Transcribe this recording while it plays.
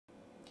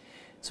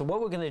So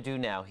what we're going to do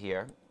now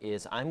here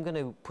is I'm going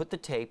to put the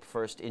tape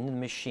first in the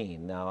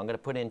machine. Now I'm going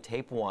to put in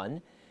tape 1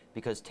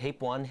 because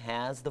tape 1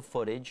 has the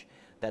footage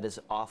that is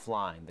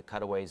offline, the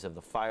cutaways of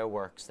the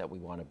fireworks that we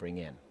want to bring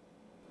in.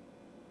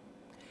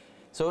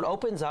 So it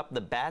opens up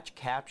the batch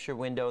capture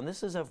window, and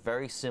this is a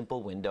very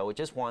simple window. It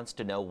just wants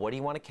to know what do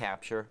you want to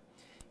capture,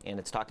 and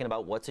it's talking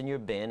about what's in your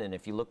bin. And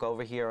if you look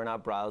over here in our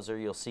browser,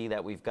 you'll see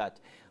that we've got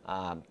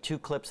 2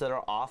 clips that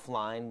are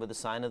offline with the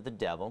sign of the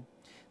devil.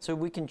 So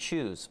we can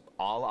choose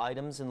all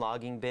items in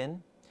logging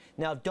bin.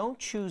 Now don't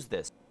choose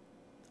this.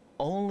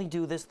 Only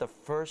do this the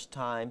first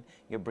time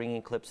you're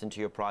bringing clips into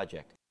your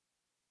project.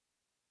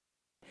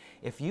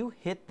 If you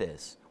hit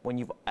this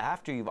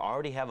after you've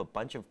already have a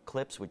bunch of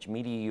clips which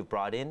media you've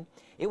brought in,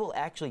 it will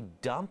actually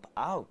dump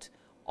out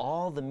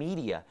all the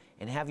media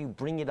and have you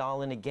bring it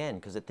all in again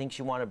because it thinks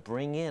you want to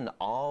bring in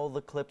all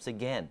the clips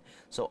again.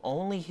 So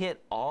only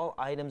hit all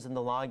items in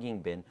the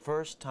logging bin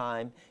first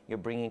time you're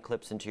bringing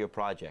clips into your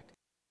project.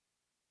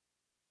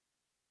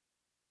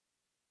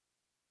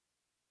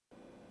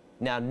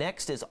 Now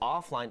next is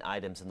offline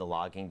items in the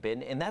logging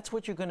bin, and that's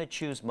what you're going to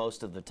choose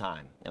most of the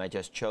time. And I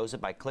just chose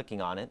it by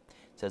clicking on it.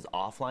 It says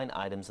offline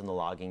items in the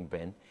logging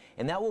bin,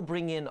 and that will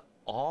bring in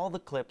all the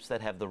clips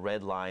that have the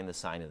red line, the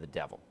sign of the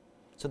devil.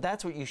 So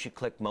that's what you should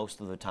click most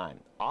of the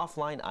time,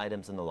 offline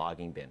items in the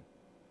logging bin.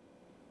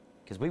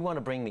 Because we want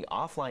to bring the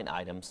offline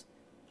items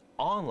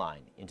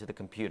online into the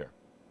computer.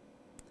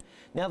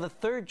 Now the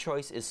third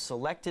choice is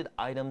selected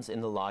items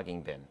in the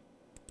logging bin.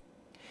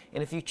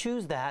 And if you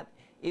choose that,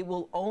 it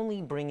will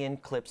only bring in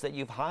clips that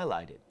you've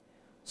highlighted.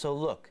 So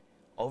look,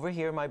 over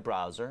here in my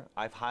browser,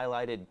 I've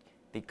highlighted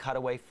the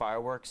cutaway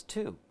fireworks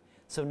too.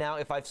 So now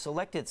if I've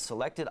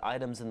selected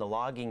items in the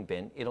logging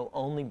bin, it'll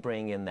only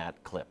bring in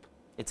that clip.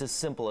 It's as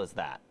simple as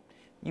that.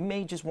 You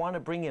may just want to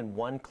bring in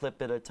 1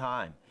 clip at a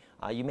time.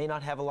 You may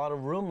not have a lot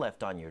of room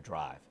left on your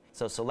drive.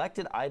 So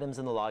selected items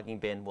in the logging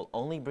bin will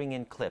only bring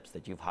in clips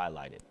that you've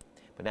highlighted.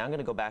 But now I'm going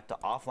to go back to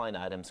offline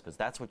items because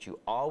that's what you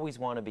always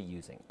want to be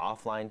using,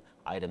 offline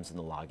items in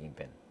the logging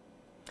bin.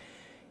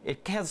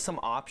 It has some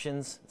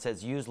options. It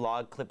says use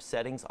log clip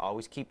settings.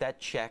 Always keep that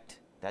checked.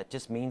 That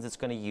just means it's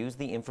going to use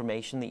the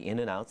information, the in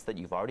and outs that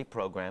you've already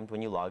programmed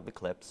when you log the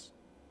clips.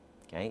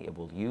 Okay? It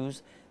will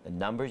use the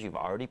numbers you've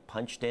already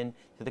punched in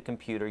to the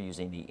computer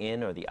using the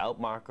in or the out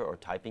marker or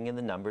typing in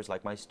the numbers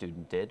like my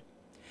student did.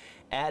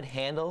 Add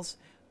handles.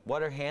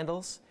 What are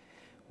handles?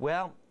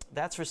 Well,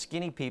 that's for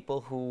skinny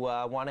people who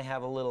want to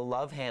have a little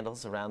love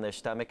handles around their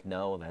stomach.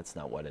 No, that's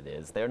not what it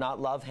is. They're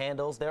not love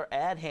handles, they're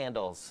add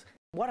handles.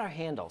 What are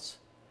handles?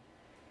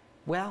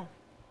 Well,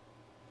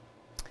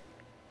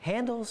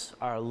 handles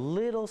are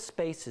little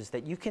spaces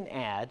that you can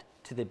add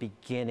to the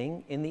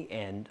beginning and the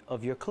end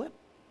of your clip.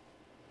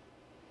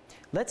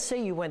 Let's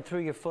say you went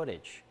through your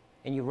footage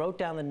and you wrote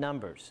down the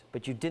numbers,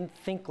 but you didn't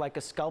think like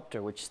a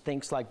sculptor, which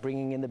thinks like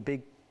bringing in the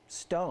big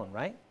stone,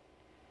 right?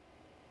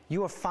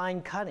 You are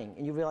fine cutting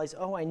and you realize,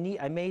 oh,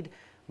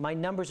 my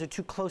numbers are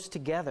too close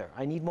together.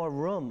 I need more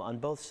room on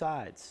both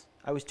sides.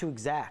 I was too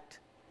exact.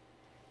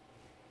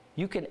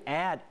 You can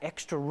add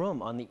extra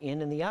room on the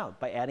in and the out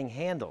by adding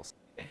handles.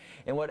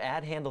 And what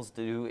add handles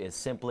do is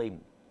simply,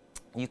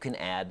 you can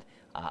add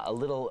a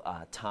little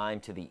time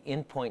to the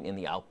in point and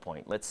the out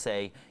point. Let's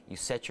say you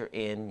set your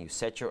in, you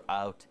set your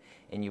out,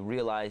 and you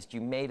realized you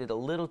made it a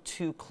little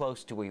too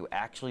close to where you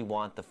actually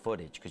want the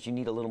footage because you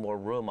need a little more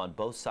room on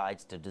both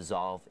sides to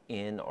dissolve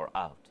in or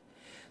out.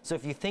 So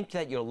if you think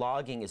that your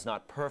logging is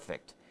not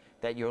perfect,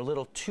 that you're a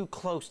little too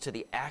close to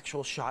the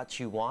actual shots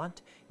you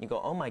want, you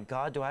go, oh my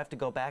God, do I have to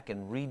go back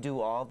and redo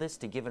all this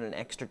to give it an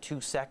extra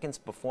 2 seconds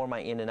before my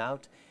in and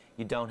out?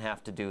 You don't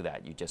have to do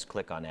that. You just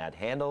click on Add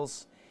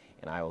Handles,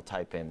 and I will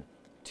type in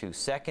 2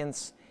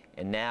 seconds,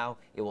 and now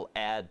it will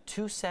add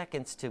 2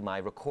 seconds to my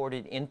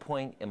recorded in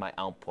point and my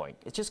out point.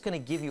 It's just going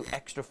to give you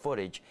extra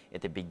footage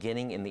at the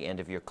beginning and the end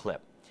of your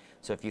clip.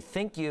 So if you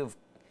think you've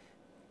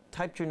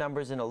typed your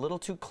numbers in a little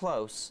too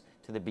close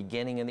to the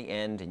beginning and the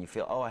end and you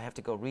feel, oh, I have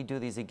to go redo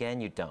these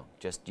again, you don't.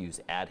 Just use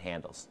Add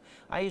Handles.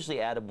 I usually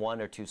add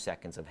 1 or 2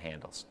 seconds of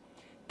handles.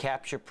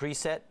 Capture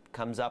preset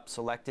comes up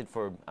selected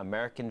for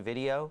American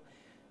video.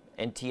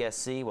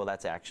 NTSC, well,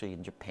 that's actually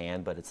in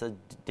Japan, but it's a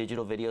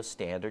digital video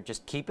standard.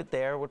 Just keep it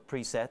there with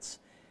presets.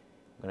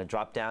 I'm going to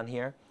drop down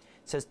here.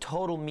 It says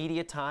total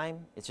media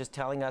time. It's just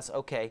telling us,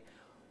 okay,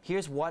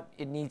 here's what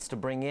it needs to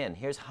bring in.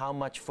 Here's how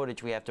much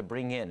footage we have to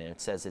bring in. And it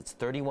says it's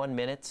 31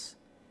 minutes,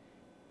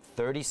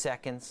 30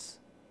 seconds,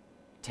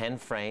 10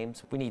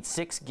 frames. We need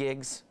 6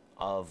 gigs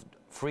of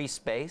free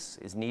space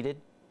is needed.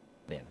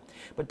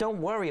 But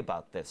don't worry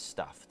about this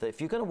stuff.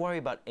 If you're going to worry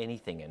about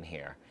anything in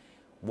here,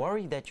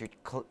 worry that you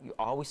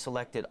always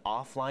selected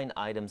offline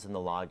items in the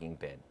logging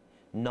bin,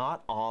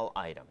 not all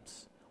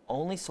items.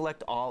 Only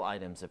select all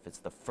items if it's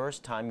the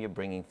first time you're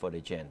bringing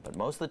footage in. But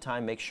most of the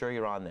time, make sure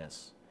you're on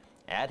this.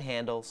 Add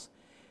handles.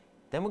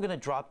 Then we're going to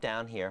drop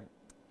down here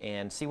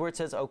and see where it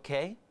says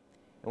OK.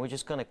 And we're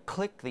just going to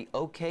click the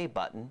OK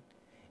button,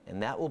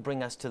 and that will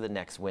bring us to the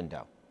next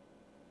window.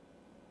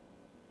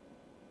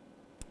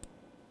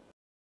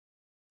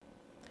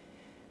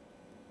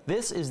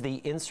 This is the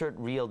insert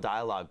reel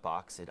dialog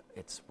box.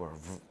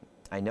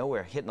 I know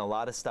we're hitting a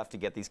lot of stuff to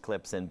get these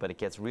clips in, but it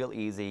gets real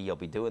easy. You'll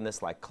be doing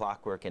this like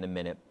clockwork in a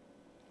minute.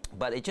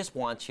 But it just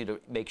wants you to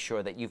make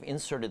sure that you've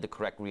inserted the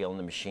correct reel in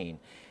the machine.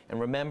 And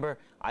remember,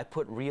 I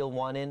put reel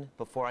 1 in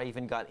before I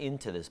even got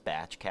into this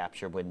batch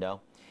capture window.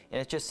 And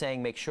it's just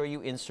saying make sure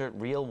you insert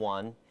reel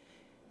 1.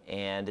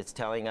 And it's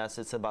telling us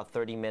it's about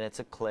 30 minutes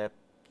of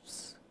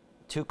clips,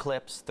 2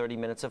 clips, 30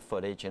 minutes of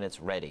footage, and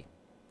it's ready.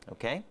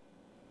 Okay?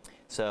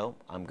 So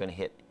I'm going to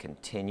hit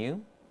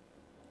continue.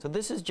 So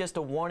this is just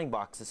a warning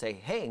box to say,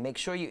 hey, make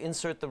sure you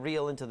insert the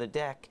reel into the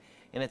deck.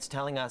 And it's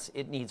telling us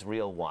it needs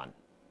reel 1.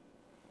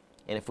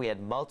 And if we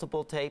had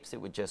multiple tapes,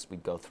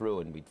 we'd go through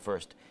and we'd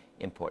first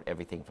import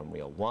everything from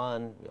reel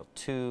 1, reel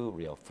 2,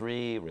 reel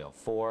 3, reel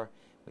 4.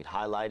 We'd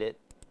highlight it,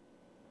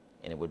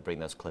 and it would bring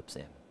those clips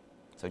in.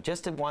 So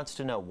just it wants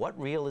to know what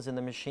reel is in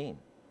the machine.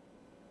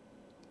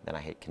 Then I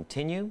hit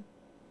continue,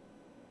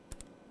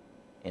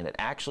 and it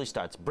actually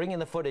starts bringing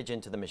the footage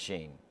into the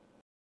machine.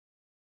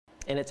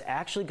 And it's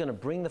actually going to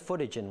bring the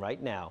footage in right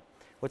now.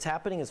 What's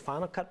happening is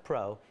Final Cut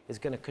Pro is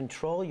going to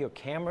control your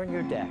camera and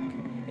your deck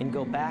and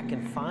go back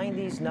and find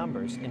these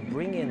numbers and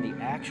bring in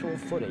the actual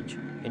footage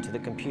into the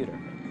computer.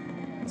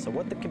 So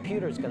what the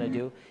computer is going to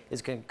do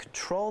is going to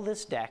control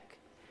this deck,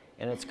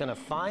 and it's going to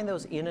find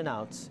those in and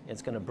outs, and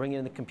it's going to bring it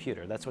in the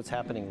computer. That's what's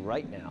happening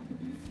right now.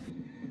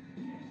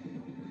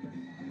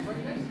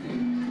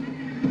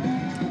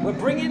 We're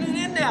bringing it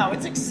in now.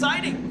 It's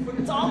exciting.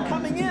 It's all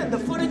coming in. The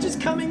footage is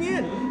coming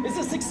in. Is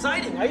this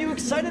exciting? Are you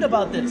excited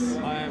about this?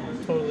 I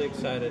am totally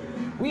excited.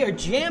 We are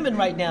jamming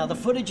right now. The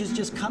footage is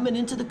just coming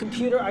into the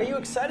computer. Are you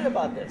excited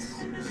about this?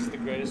 This is the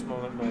greatest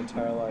moment of my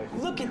entire life.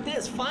 Look at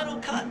this. Final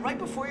cut right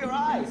before your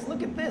eyes.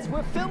 Look at this.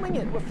 We're filming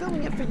it. We're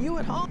filming it for you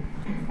at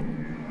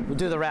home. We'll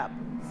do the rap.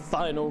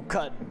 Final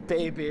cut,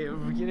 baby.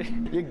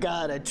 You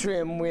got a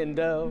trim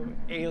window.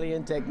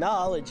 Alien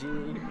technology.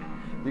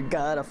 You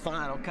got a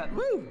final cut.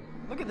 Woo!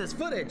 Look at this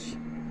footage.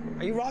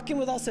 Are you rocking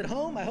with us at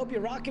home? I hope you're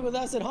rocking with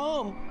us at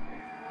home.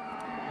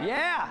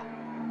 Yeah.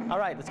 All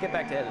right, let's get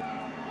back to editing.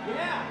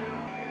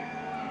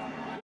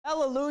 Yeah.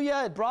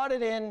 Hallelujah, it brought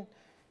it in.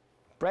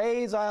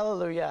 Praise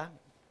hallelujah.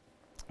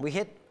 We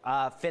hit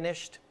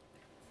finished,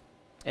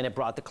 and it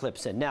brought the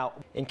clips in. Now,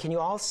 and can you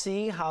all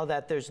see how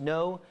that there's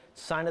no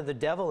sign of the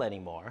devil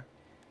anymore?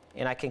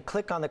 And I can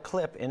click on the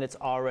clip, and it's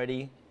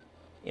already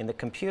in the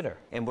computer.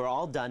 And we're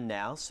all done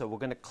now, so we're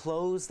going to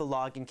close the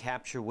log and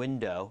capture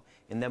window,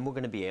 and then we're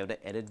going to be able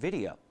to edit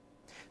video.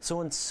 So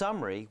in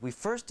summary, we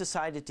first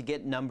decided to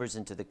get numbers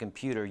into the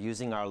computer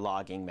using our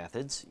logging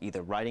methods,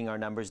 either writing our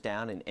numbers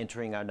down and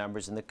entering our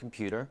numbers in the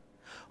computer,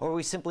 or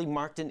we simply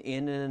marked an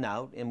in and an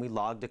out and we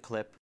logged a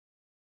clip.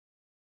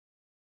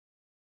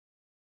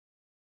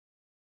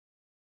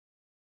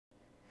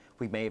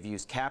 We may have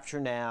used Capture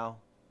Now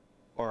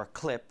or a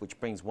clip, which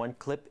brings one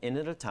clip in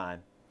at a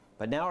time.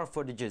 But now our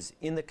footage is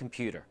in the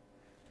computer.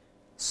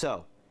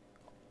 So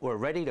we're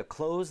ready to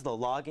close the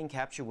log and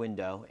capture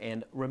window,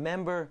 and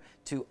remember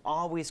to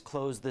always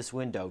close this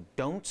window.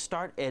 Don't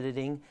start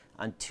editing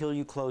until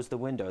you close the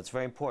window. It's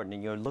very important.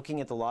 And you're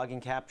looking at the log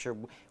and capture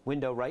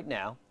window right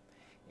now,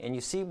 and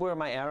you see where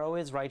my arrow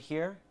is right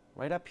here?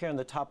 Right up here on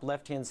the top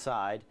left-hand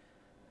side.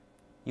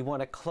 You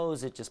want to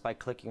close it just by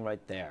clicking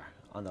right there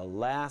on the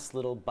last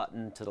little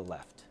button to the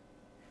left.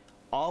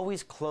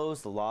 Always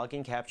close the log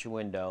and capture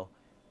window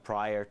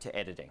prior to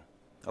editing.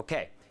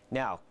 Okay,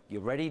 now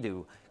you're ready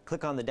to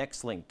click on the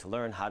next link to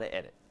learn how to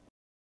edit.